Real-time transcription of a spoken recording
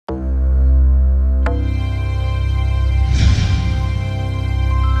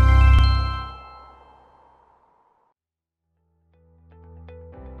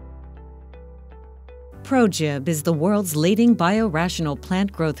ProGibb is the world's leading biorational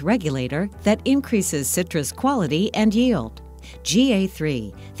plant growth regulator that increases citrus quality and yield.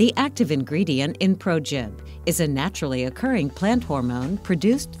 GA3, the active ingredient in ProGibb, is a naturally occurring plant hormone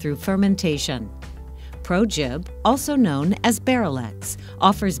produced through fermentation. ProGibb, also known as Berelex,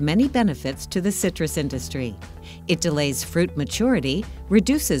 offers many benefits to the citrus industry. It delays fruit maturity,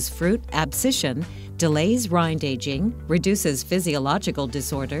 reduces fruit abscission, delays rind aging, reduces physiological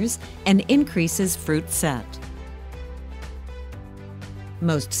disorders, and increases fruit set.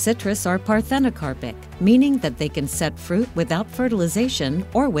 Most citrus are parthenocarpic, meaning that they can set fruit without fertilization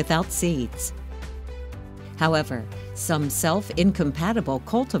or without seeds. However, some self-incompatible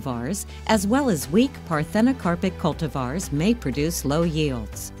cultivars, as well as weak parthenocarpic cultivars, may produce low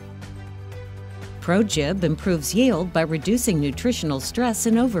yields. ProGibb improves yield by reducing nutritional stress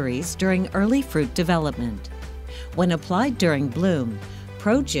in ovaries during early fruit development. When applied during bloom,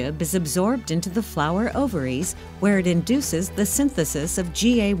 ProGibb is absorbed into the flower ovaries where it induces the synthesis of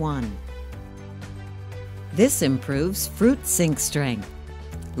GA1. This improves fruit sink strength,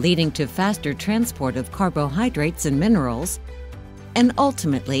 leading to faster transport of carbohydrates and minerals, and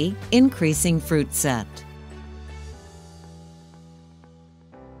ultimately increasing fruit set.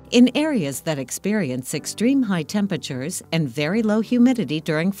 In areas that experience extreme high temperatures and very low humidity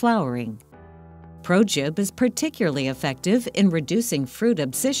during flowering, ProGibb is particularly effective in reducing fruit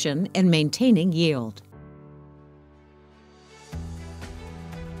abscission and maintaining yield.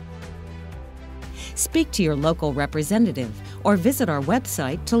 Speak to your local representative or visit our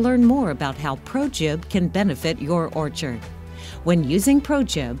website to learn more about how ProGibb can benefit your orchard. When using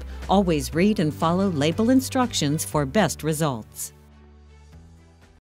ProGibb, always read and follow label instructions for best results.